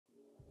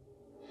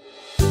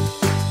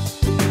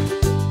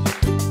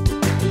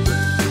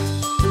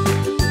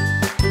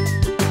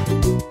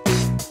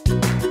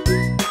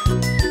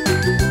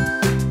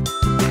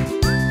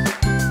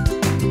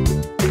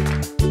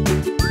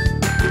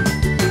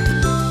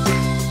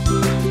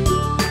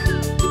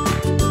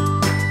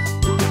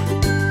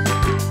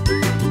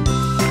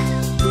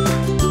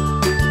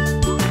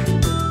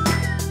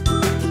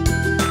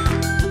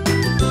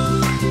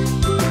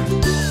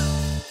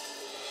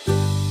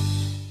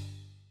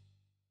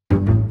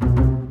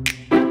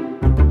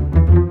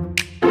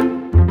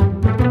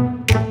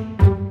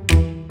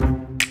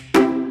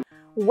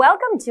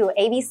Welcome to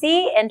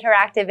ABC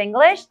Interactive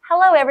English.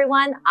 Hello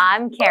everyone,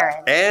 I'm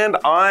Karen. And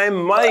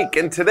I'm Mike,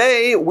 and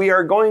today we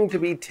are going to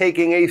be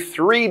taking a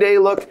 3-day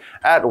look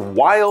at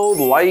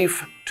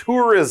wildlife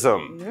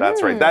tourism.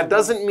 That's right, that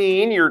doesn't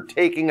mean you're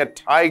taking a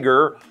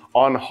tiger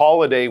on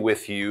holiday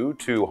with you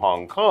to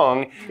Hong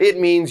Kong. It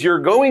means you're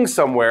going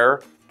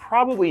somewhere,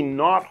 probably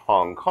not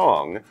Hong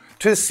Kong,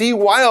 to see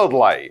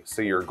wildlife.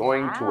 So you're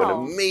going to an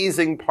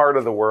amazing part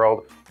of the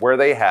world where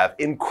they have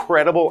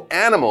incredible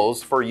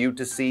animals for you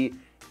to see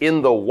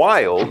in the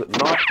wild,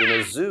 not in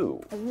a zoo.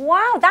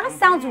 Wow, that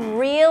sounds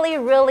really,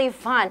 really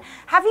fun.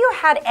 Have you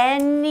had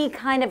any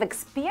kind of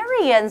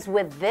experience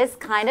with this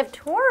kind of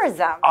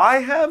tourism? I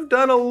have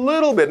done a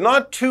little bit,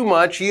 not too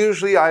much.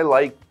 Usually I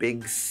like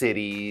big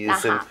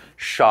cities and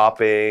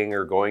shopping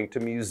or going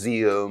to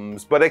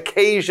museums, but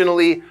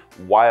occasionally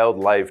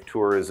wildlife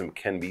tourism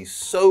can be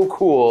so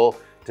cool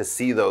to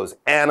see those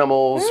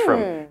animals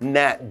from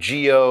Nat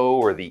Geo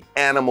or the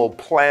Animal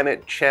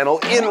Planet channel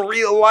in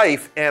real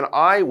life. And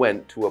I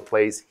went to a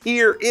place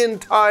here in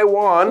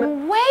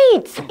Taiwan.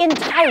 Wait, in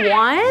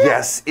Taiwan?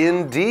 Yes,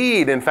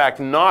 indeed. In fact,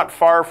 not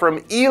far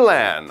from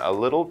Yilan, a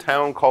little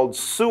town called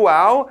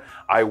Suao.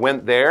 I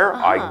went there,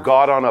 I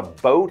got on a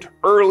boat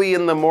early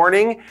in the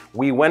morning.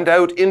 We went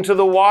out into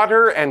the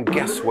water and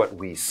guess what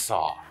we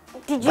saw?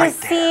 Did you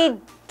see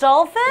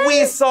dolphins?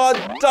 We saw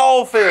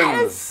dolphins.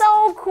 That is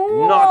so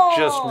cool. Not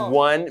just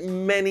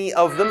one, many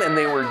of them, and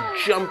they were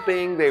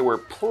jumping, they were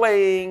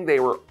playing, they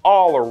were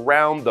all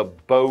around the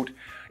boat.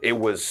 It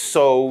was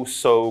so,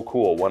 so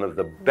cool. One of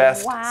the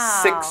best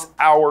 6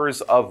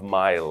 hours of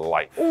my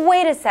life.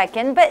 Wait a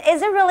second, but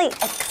is it really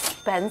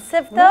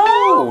expensive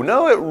though?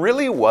 No, it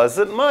really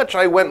wasn't much.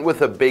 I went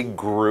with a big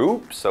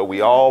group, so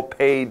we all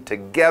paid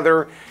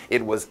together.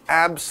 It was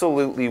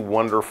absolutely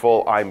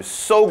wonderful. I'm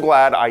so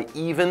glad I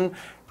even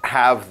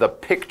have the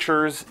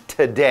pictures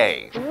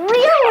today.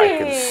 Really? I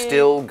can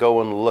still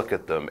go and look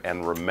at them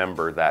and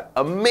remember that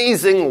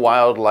amazing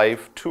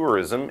wildlife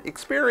tourism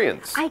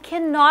experience. I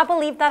cannot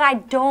believe that I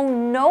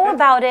don't know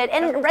about it,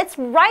 and it's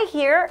right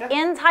here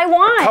in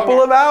Taiwan. A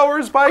couple of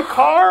hours by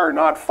car,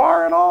 not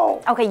far at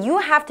all. Okay, you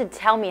have to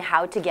tell me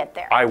how to get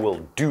there. I will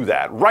do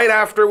that right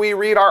after we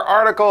read our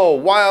article,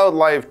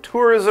 Wildlife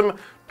Tourism,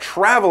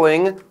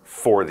 Traveling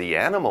for the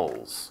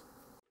Animals.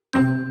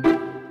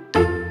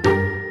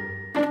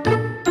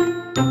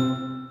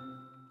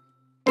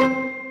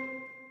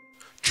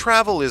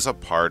 Travel is a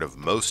part of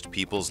most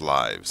people's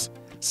lives.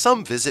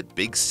 Some visit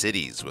big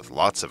cities with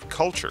lots of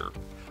culture.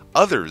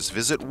 Others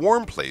visit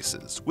warm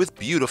places with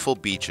beautiful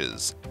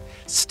beaches.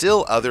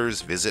 Still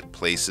others visit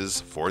places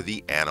for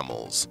the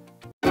animals.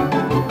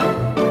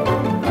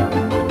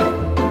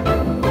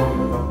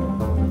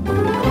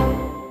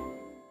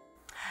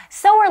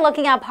 So we're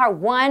looking at part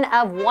 1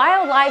 of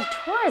wildlife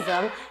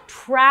tourism,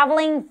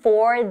 traveling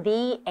for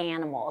the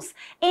animals.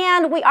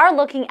 And we are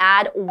looking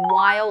at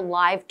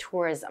wildlife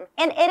tourism.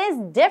 And it is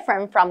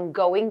different from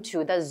going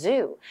to the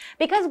zoo.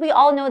 Because we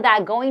all know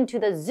that going to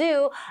the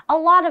zoo, a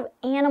lot of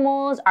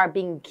animals are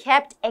being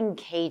kept in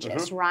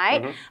cages,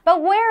 right?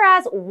 But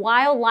whereas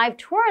wildlife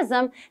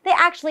tourism, they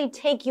actually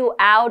take you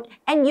out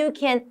and you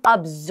can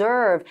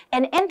observe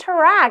and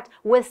interact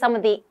with some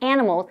of the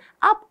animals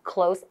up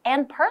close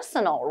and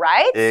personal,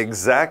 right?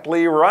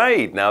 Exactly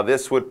right. Now,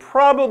 this would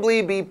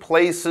probably be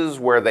places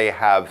where they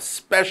have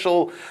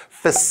special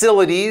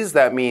facilities.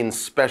 That means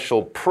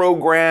special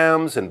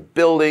programs and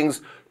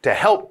buildings to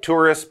help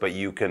tourists, but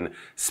you can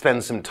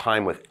spend some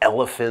time with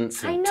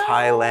elephants in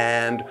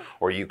Thailand,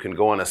 or you can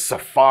go on a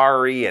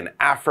safari in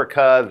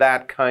Africa,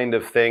 that kind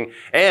of thing.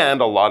 And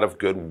a lot of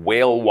good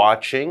whale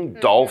watching,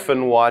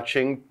 dolphin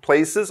watching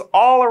places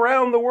all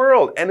around the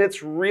world. And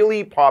it's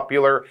really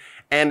popular,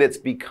 and it's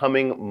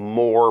becoming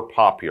more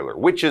popular,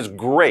 which is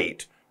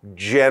great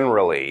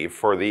generally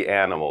for the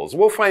animals.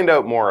 We'll find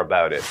out more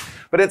about it.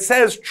 But it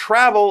says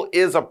travel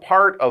is a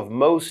part of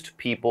most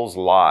people's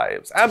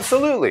lives.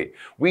 Absolutely.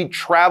 We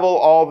travel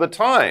all the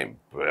time.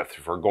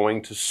 If we're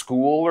going to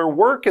school or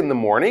work in the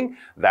morning,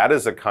 that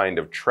is a kind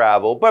of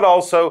travel. But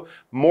also,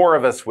 more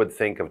of us would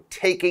think of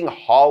taking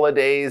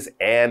holidays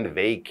and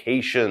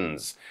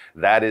vacations.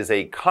 That is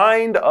a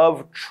kind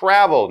of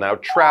travel. Now,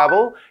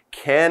 travel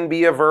can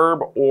be a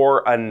verb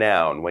or a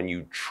noun. When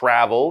you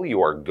travel,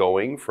 you are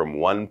going from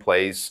one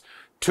place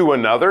to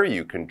another.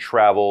 You can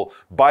travel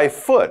by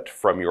foot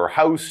from your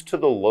house to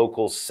the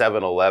local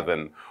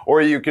 7-Eleven,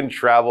 or you can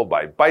travel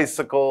by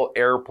bicycle,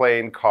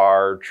 airplane,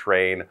 car,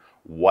 train,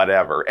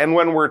 whatever. And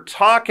when we're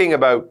talking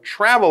about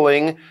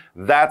traveling,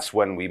 that's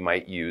when we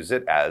might use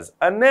it as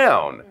a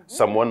noun.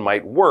 Someone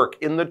might work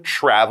in the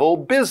travel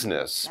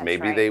business.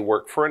 Maybe they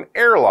work for an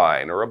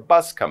airline or a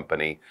bus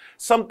company.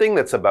 Something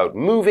that's about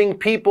moving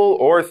people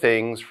or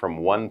things from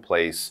one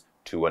place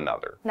to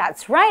another.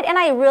 That's right, and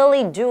I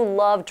really do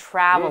love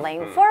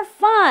traveling for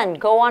fun,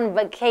 go on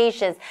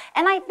vacations,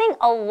 and I think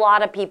a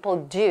lot of people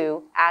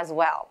do as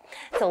well.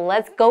 So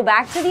let's go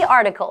back to the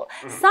article.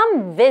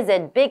 Some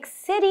visit big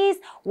cities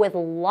with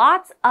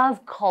lots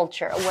of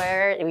culture,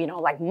 where,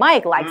 like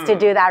Mike likes to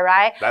do that,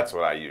 right? That's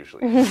what I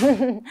usually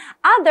do.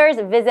 Others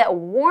visit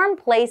warm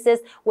places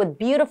with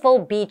beautiful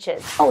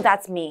beaches. Oh,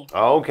 that's me.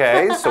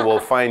 Okay, so we'll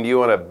find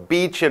you on a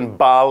beach in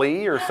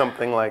Bali or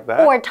something like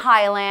that. Or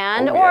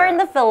Thailand, or in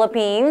the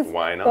Philippines.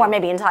 Why not? Or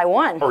maybe in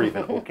Taiwan. Or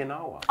even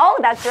Okinawa. Oh,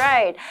 that's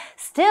right.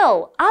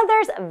 Still,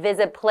 others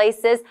visit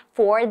places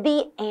for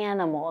the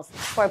animals.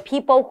 For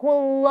people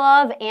who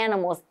love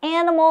animals,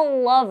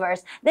 animal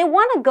lovers, they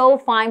want to go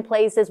find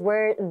places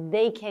where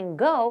they can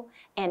go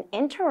and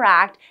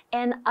interact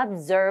and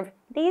observe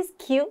these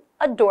cute,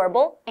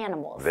 adorable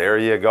animals. There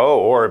you go.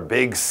 Or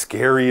big,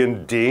 scary,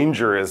 and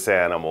dangerous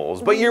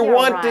animals. But you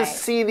want to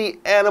see the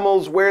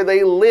animals where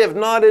they live,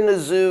 not in a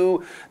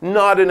zoo,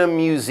 not in a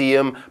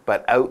museum,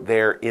 but out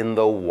there in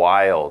the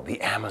wild.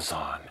 The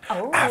Amazon,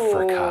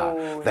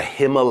 Africa, the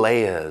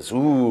Himalayas.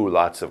 Ooh,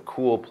 lots of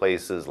cool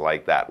places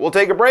like that. We'll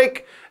take a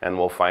break and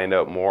we'll find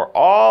out more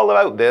all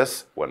about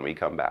this when we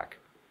come back.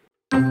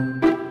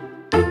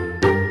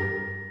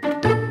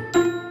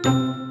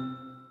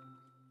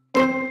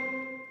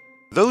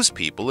 Those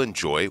people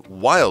enjoy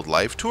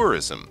wildlife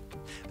tourism.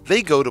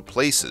 They go to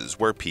places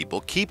where people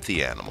keep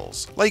the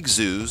animals, like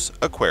zoos,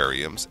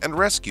 aquariums, and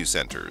rescue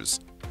centers.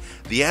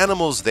 The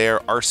animals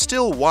there are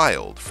still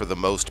wild for the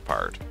most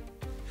part.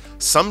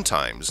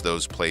 Sometimes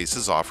those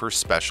places offer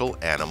special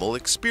animal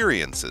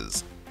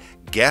experiences.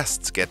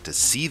 Guests get to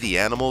see the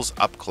animals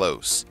up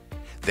close.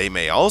 They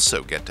may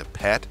also get to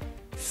pet,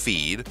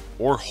 feed,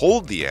 or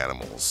hold the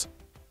animals.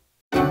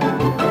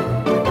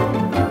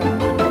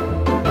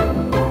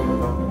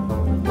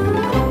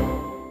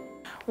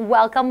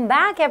 Welcome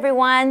back,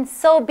 everyone.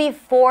 So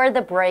before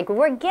the break,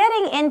 we're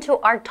getting into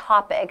our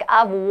topic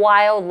of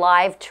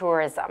wildlife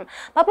tourism.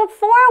 But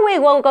before we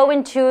will go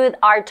into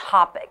our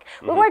topic,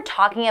 we were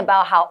talking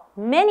about how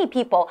many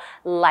people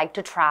like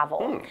to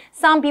travel.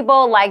 Some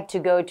people like to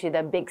go to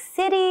the big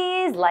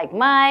cities, like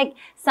Mike.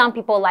 Some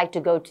people like to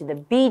go to the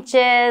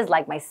beaches,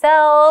 like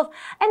myself.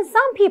 And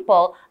some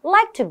people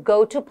like to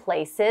go to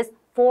places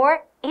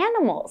for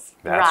animals,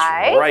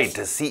 That's right,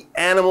 to see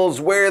animals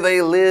where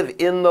they live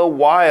in the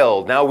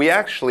wild. Now, we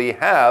actually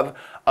have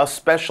a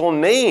special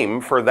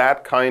name for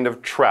that kind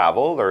of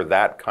travel or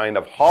that kind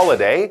of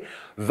holiday.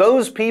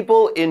 Those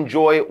people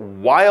enjoy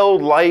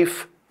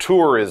wildlife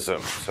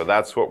tourism. So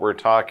that's what we're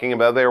talking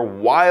about there.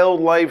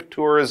 Wildlife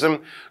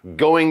tourism,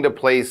 going to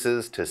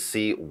places to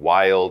see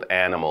wild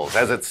animals.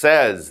 As it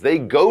says, they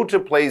go to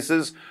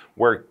places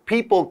where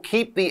people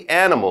keep the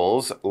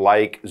animals,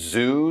 like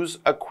zoos,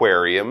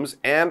 aquariums,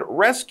 and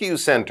rescue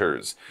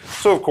centers.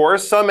 So, of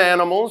course, some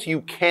animals,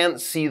 you can't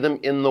see them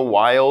in the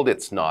wild.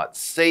 It's not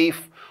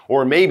safe.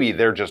 Or maybe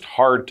they're just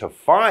hard to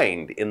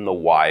find in the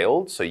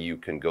wild, so you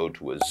can go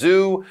to a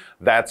zoo.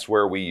 That's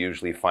where we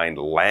usually find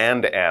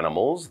land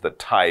animals. The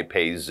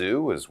Taipei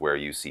Zoo is where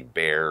you see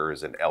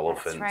bears and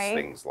elephants,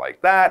 things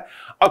like that.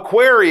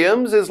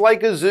 Aquariums is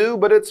like a zoo,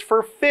 but it's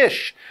for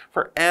fish,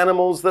 for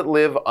animals that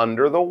live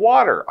under the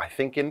water. I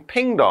think in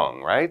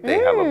Pingdong, right? They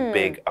have a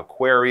big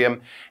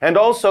aquarium. And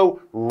also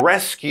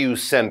rescue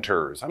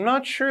centers. I'm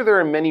not sure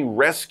there are many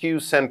rescue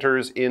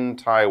centers in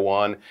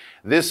Taiwan.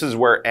 This is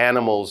where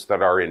animals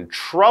that are in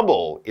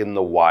trouble in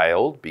the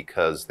wild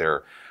because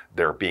they're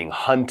being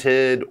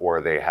hunted or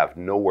they have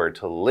nowhere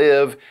to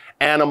live.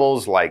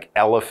 Animals like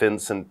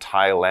elephants in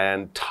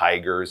Thailand,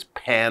 tigers,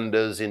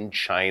 pandas in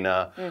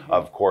China.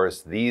 Of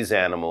course, these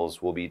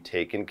animals will be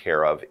taken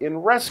care of in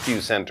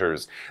rescue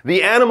centers.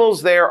 The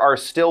animals there are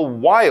still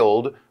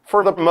wild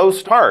for the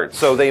most part.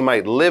 So they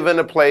might live in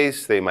a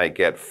place, they might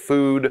get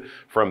food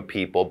from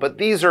people, but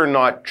these are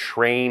not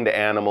trained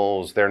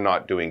animals. They're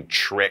not doing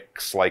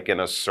tricks like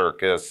in a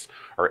circus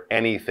or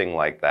anything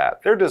like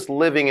that. They're just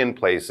living in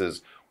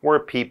places where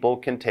people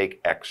can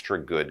take extra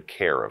good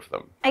care of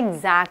them.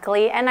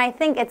 Exactly, and I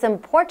think it's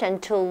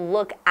important to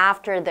look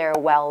after their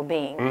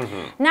well-being.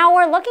 Now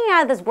we're looking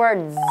at this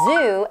word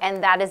zoo,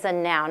 and that is a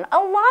noun. A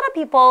lot of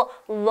people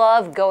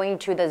love going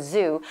to the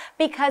zoo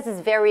because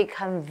it's very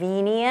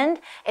convenient.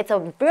 It's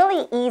a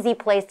really easy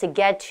place to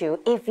get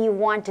to if you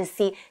want to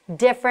see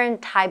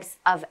different types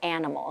of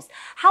animals.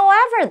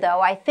 However, though,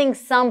 I think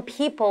some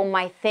people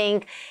might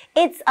think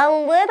it's a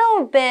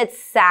little bit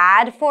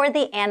sad for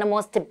the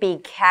animals to be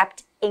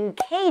kept in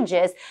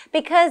cages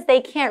because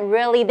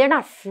they're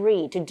not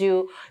free to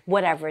do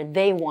whatever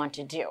they want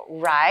to do,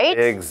 right?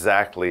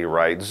 Exactly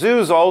right.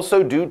 Zoos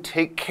also do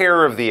take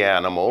care of the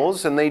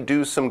animals and they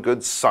do some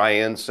good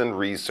science and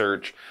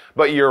research.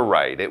 But you're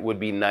right, it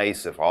would be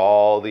nice if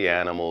all the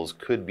animals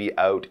could be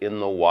out in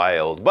the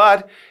wild.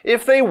 But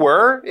if they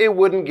were, it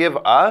wouldn't give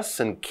us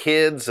and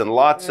kids and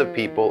lots of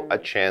people a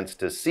chance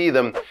to see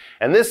them.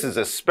 And this is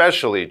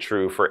especially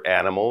true for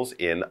animals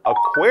in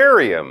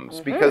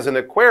aquariums, because an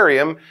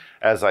aquarium,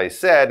 as I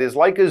said, is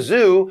like a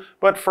zoo,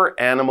 but for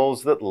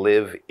animals that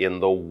live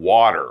in the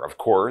water. Of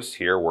course,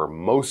 here we're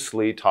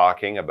mostly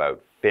talking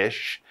about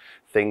fish,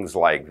 things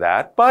like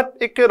that. But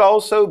it could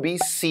also be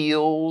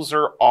seals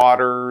or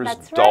otters,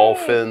 That's right.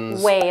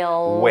 dolphins,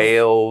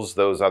 whales,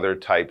 those other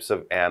types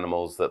of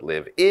animals that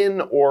live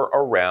in or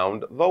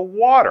around the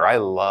water. I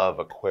love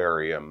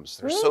aquariums.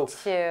 They're so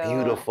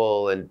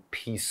beautiful and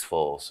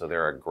peaceful, so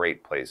they're a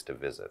great place to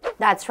visit.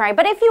 That's right.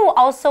 But if you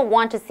also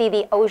want to see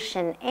the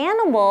ocean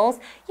animals,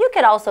 you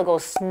could also go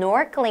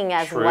snorkeling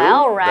as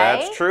well,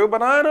 right? That's true,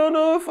 but I don't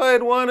know if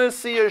I'd want to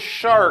see a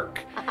shark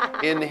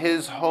in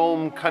his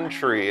home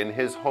country, in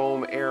his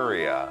home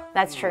area.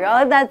 That's true.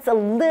 Oh, that's a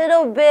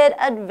little bit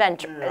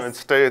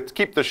adventurous.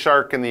 Keep the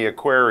shark in the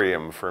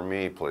aquarium for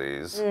me,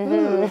 please.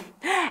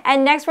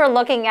 And next we're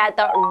looking at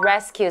the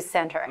rescue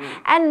center.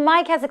 And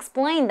Mike has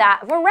explained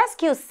that the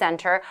rescue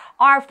center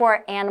are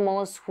for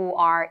animals who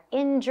are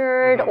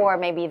injured or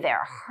maybe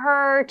they're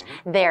hurt,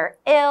 they're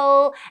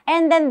ill,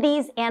 and then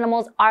these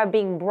animals are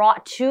being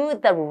brought to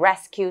the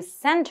rescue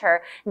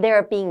center.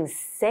 They're being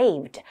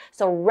saved.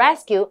 So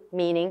rescue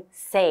meaning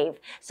save.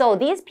 So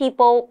these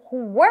people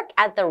who work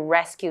at the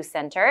rescue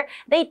center,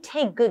 they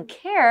take good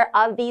care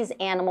of these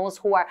animals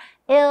who are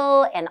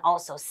ill and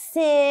also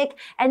sick,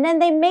 and then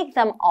they make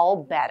them all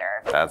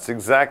better. That's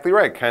exactly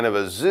right. Kind of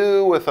a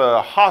zoo with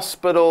a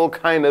hospital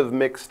kind of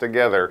mixed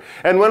together.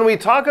 And when we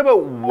talk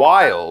about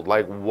wild,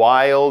 like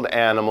wild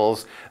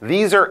animals,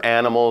 these are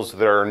animals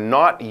that are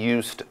not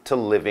used to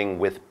living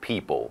with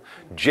people.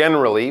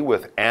 Generally,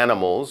 with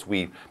animals,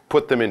 we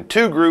put them in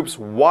two groups,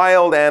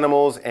 wild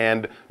animals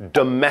and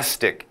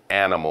domestic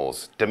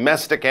animals.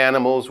 Domestic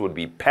animals would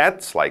be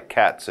pets like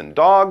cats and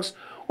dogs,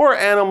 or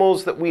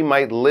animals that we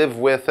might live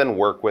with and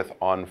work with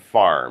on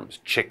farms.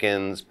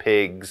 Chickens,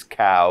 pigs,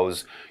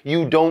 cows.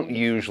 You don't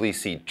usually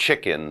see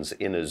chickens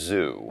in a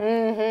zoo,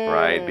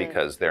 right?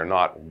 Because they're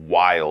not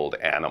wild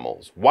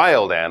animals.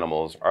 Wild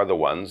animals are the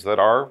ones that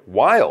are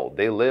wild.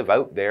 They live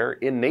out there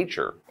in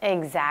nature.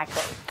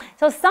 Exactly.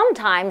 So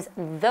sometimes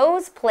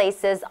those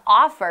places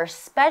offer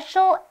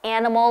special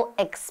animal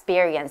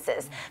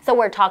experiences. So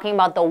we're talking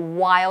about the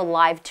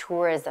wildlife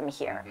tourism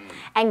here.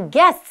 And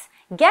guests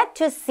get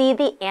to see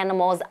the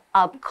animals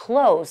up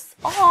close.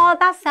 Oh,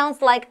 that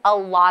sounds like a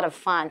lot of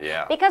fun.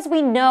 Yeah. Because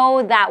we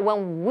know that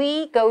when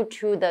we go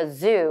to the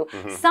zoo,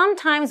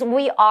 sometimes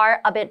we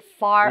are a bit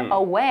far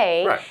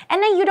away. Right.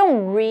 And then you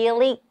don't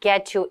really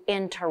get to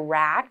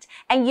interact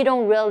and you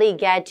don't really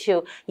get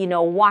to,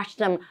 watch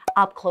them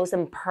up close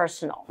and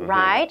personal,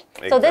 right?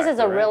 So this is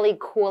a really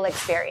cool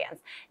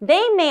experience.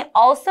 They may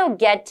also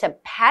get to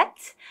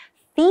pet,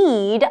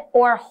 feed,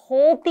 or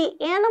hold the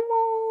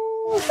animals.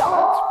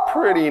 That's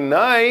pretty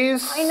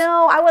nice. I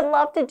know, I would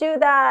love to do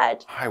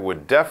that. I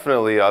would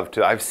definitely love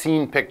to. I've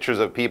seen pictures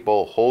of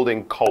people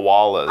holding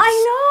koalas.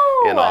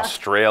 I know. In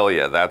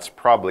Australia. That's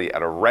probably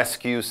at a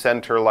rescue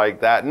center like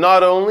that.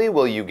 Not only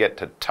will you get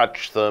to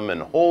touch them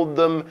and hold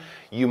them,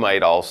 you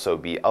might also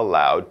be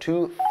allowed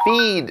to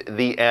feed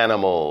the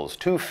animals.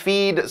 To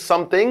feed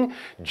something,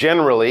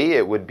 generally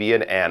it would be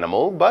an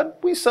animal, but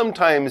we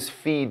sometimes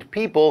feed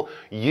people.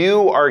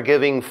 You are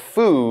giving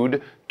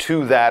food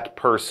to that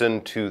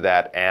person, to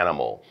that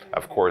animal.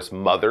 Of course,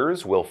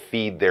 mothers will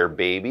feed their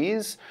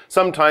babies.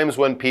 Sometimes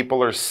when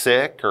people are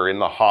sick or in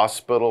the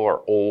hospital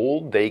or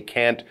old, they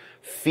can't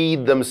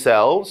feed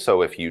themselves.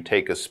 So if you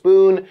take a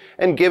spoon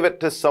and give it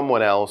to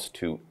someone else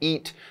to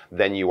eat,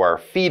 then you are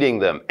feeding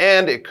them.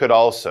 And it could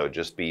also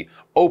just be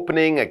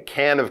opening a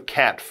can of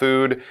cat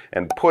food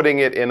and putting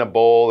it in a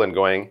bowl and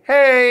going,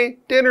 hey,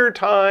 dinner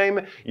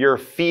time. You're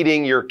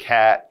feeding your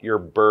cat, your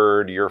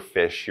bird, your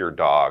fish, your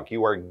dog.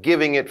 You are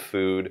giving it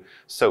food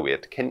so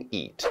it can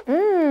eat.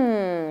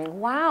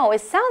 Wow,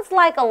 it sounds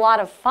like a lot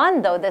of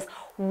fun though, this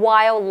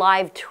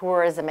wildlife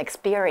tourism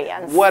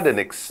experience. What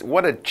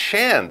a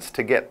chance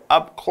to get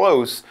up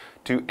close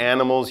to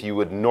animals you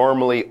would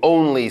normally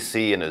only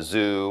see in a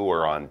zoo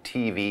or on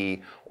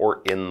TV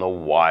or in the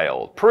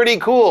wild. Pretty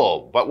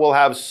cool, but we'll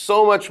have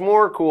so much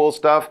more cool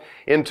stuff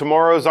in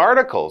tomorrow's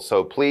article.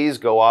 So please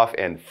go off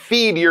and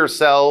feed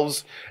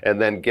yourselves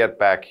and then get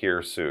back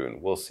here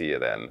soon. We'll see you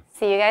then.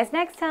 See you guys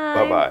next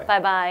time. Bye-bye.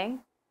 Bye-bye.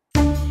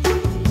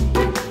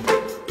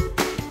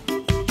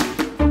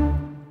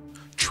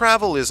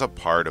 Travel is a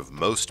part of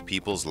most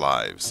people's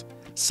lives.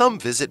 Some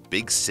visit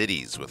big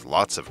cities with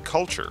lots of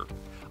culture.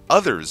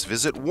 Others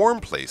visit warm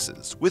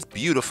places with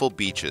beautiful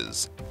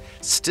beaches.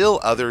 Still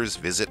others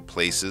visit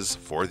places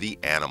for the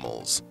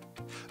animals.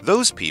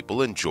 Those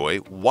people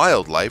enjoy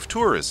wildlife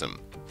tourism.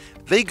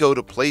 They go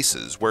to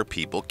places where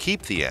people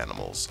keep the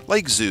animals,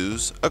 like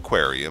zoos,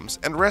 aquariums,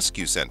 and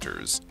rescue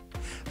centers.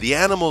 The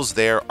animals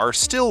there are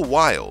still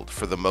wild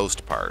for the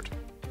most part.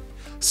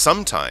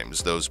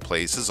 Sometimes those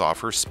places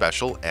offer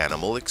special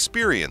animal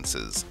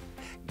experiences.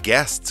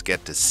 Guests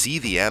get to see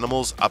the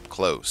animals up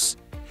close.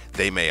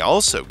 They may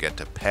also get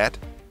to pet,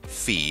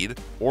 feed,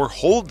 or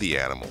hold the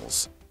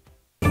animals.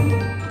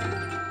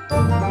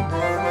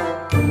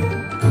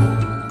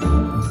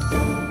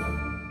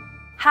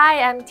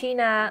 Hi, I'm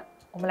Tina.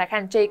 我们来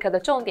看这一课的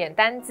重点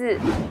单字。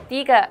第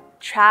一个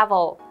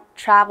travel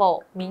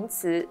名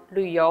词，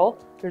旅游、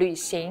旅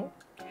行。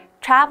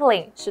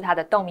Traveling 是它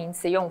的动名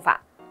词用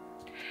法。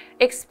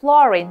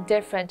Exploring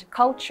different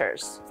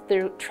cultures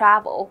through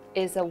travel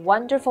is a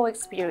wonderful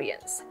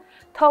experience.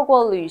 透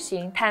过旅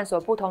行探索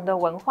不同的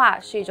文化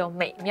是一种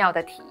美妙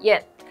的体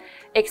验。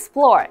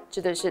Explore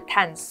指的是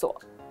探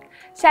索。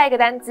下一个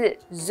单字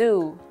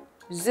zoo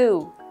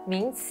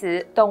名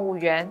词动物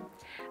园。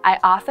I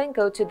often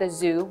go to the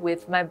zoo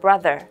with my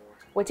brother.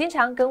 我经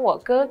常跟我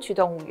哥去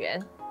动物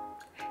园。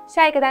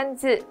下一个单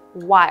字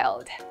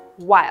wild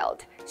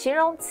形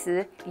容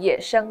词野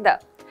生的，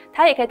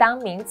它也可以当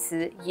名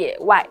词野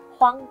外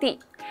荒地。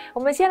我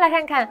们先来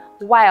看看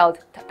wild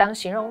当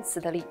形容词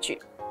的例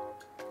句。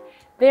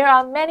There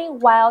are many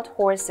wild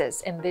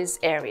horses in this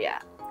area.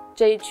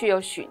 这一区有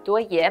许多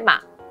野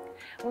马。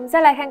我们再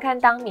来看看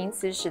当名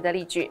词时的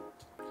例句。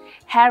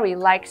Harry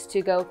likes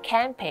to go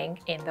camping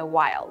in the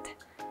wild.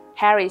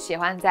 Harry 喜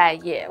欢在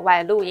野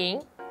外露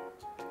营。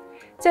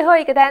最后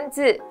一个单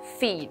字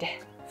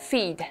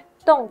feed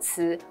动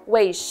词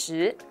喂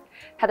食，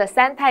它的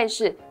三态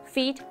是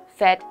feed,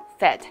 fed,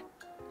 fed.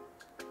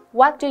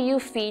 What do you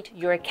feed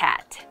your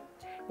cat?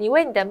 你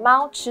喂你的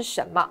猫吃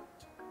什么？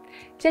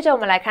接着我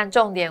们来看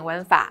重点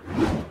文法。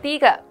第一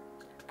个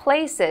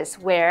places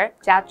where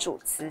加主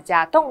词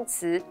加动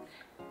词，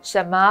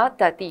什么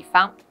的地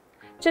方，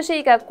这是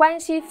一个关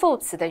系副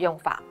词的用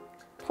法。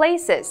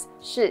Places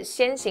是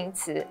先行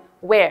词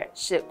 ，where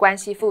是关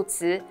系副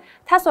词，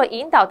它所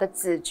引导的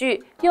子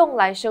句用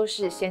来修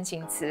饰先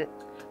行词。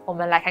我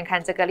们来看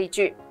看这个例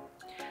句。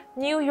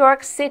New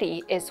York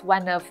City is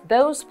one of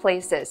those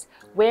places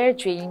where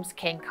dreams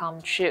can come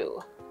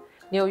true.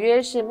 纽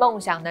约是梦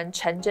想能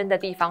成真的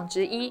地方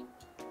之一。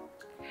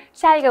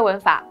下一个文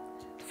法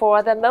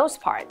 ，for the most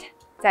part，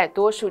 在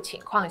多数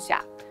情况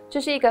下，这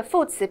是一个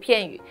副词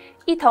片语，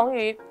一同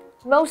于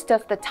most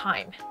of the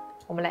time。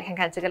我们来看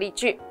看这个例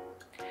句。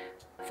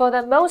For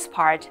the most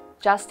part,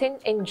 Justin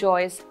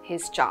enjoys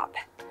his job.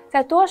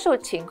 在多数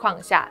情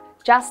况下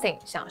 ，Justin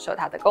享受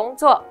他的工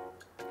作。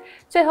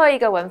最后一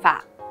个文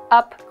法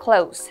 ，up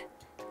close，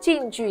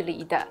 近距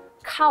离的、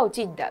靠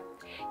近的，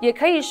也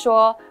可以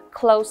说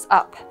close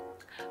up。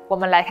我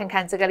们来看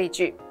看这个例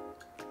句。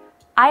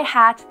I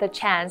had the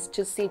chance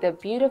to see the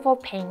beautiful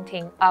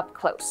painting up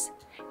close.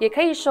 也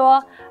可以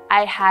说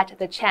I had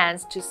the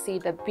chance to see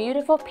the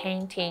beautiful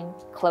painting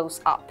close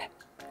up.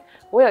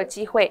 我有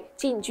机会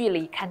近距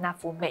离看那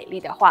幅美丽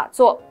的画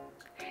作。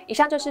以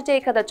上就是这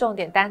一课的重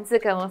点单字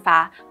跟文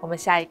法，我们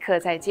下一课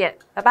再见，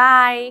拜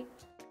拜。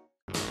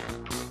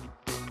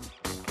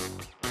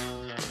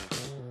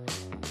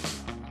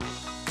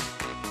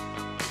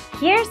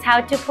Here's how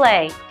to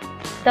play.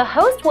 The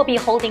host will be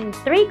holding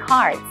 3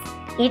 cards.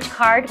 Each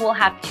card will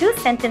have 2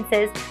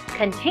 sentences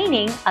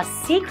containing a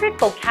secret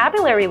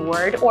vocabulary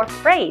word or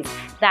phrase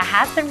that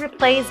has been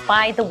replaced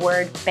by the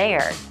word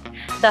bear.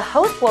 The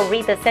host will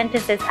read the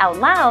sentences out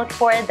loud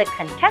for the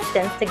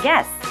contestants to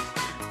guess.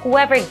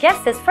 Whoever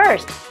guesses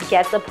first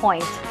gets a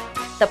point.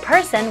 The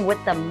person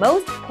with the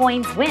most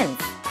points wins.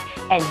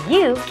 And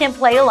you can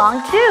play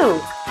along too.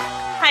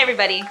 Hi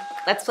everybody,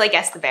 let's play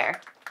Guess the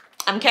Bear.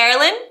 I'm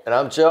Carolyn. And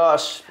I'm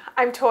Josh.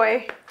 I'm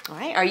Toy. All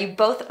right, are you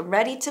both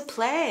ready to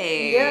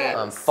play? Yeah.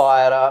 I'm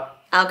fired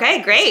up.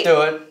 Okay, great. Let's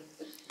do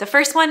it. The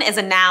first one is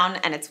a noun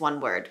and it's one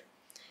word.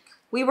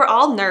 We were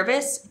all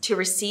nervous to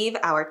receive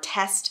our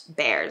test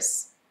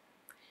bears.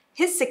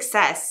 His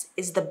success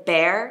is the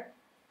bear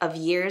of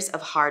years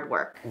of hard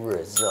work.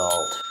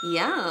 Result.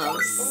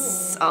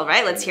 Yes. All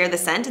right, let's hear the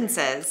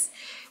sentences.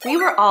 We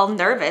were all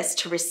nervous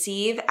to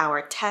receive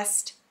our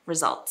test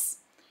results.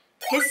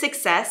 His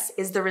success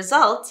is the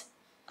result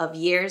of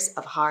years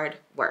of hard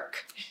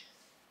work.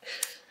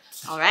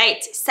 All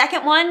right,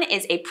 second one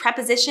is a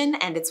preposition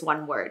and it's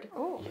one word.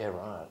 Oh. Yeah,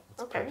 right.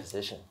 It's a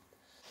preposition.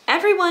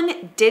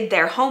 Everyone did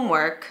their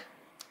homework,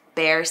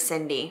 bear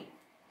Cindy.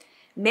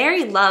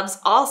 Mary loves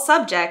all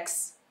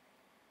subjects,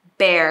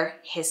 bear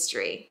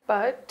history.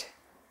 But,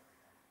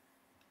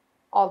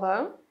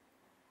 although,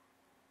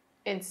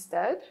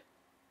 instead.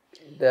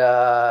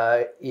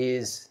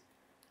 Is.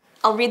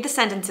 I'll read the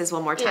sentences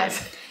one more time.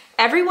 Yes.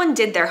 Everyone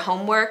did their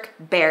homework,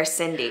 bear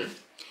Cindy.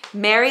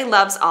 Mary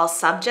loves all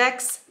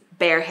subjects,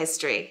 bear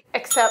history.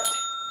 Except.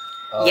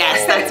 Oh.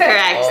 Yes, that's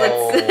correct.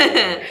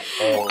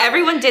 Oh.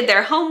 Everyone did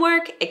their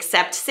homework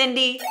except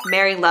Cindy.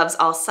 Mary loves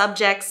all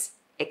subjects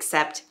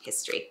except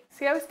history.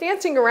 See, I was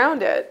dancing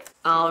around it.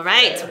 All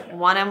right,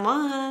 1 and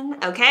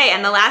 1. Okay,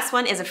 and the last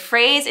one is a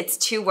phrase. It's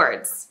 2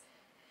 words.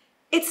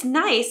 It's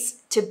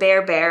nice to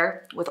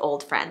bear with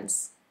old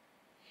friends.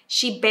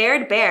 She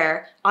bared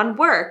bear on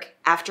work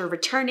after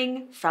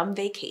returning from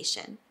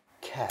vacation.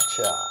 Catch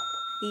up.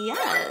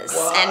 Yes,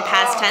 Wow. and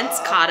past tense,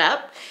 caught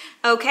up.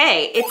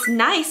 Okay, it's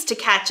nice to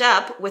catch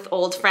up with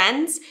old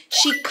friends.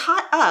 She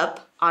caught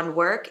up on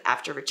work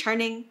after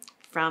returning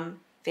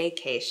from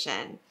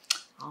vacation.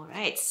 All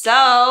right,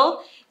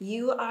 so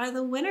you are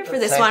the winner for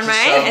this one,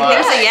 Thank you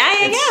right? so I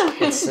think so.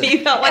 much. Yeah. It's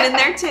You got one in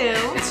there too.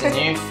 It's a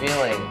new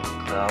feeling.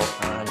 And I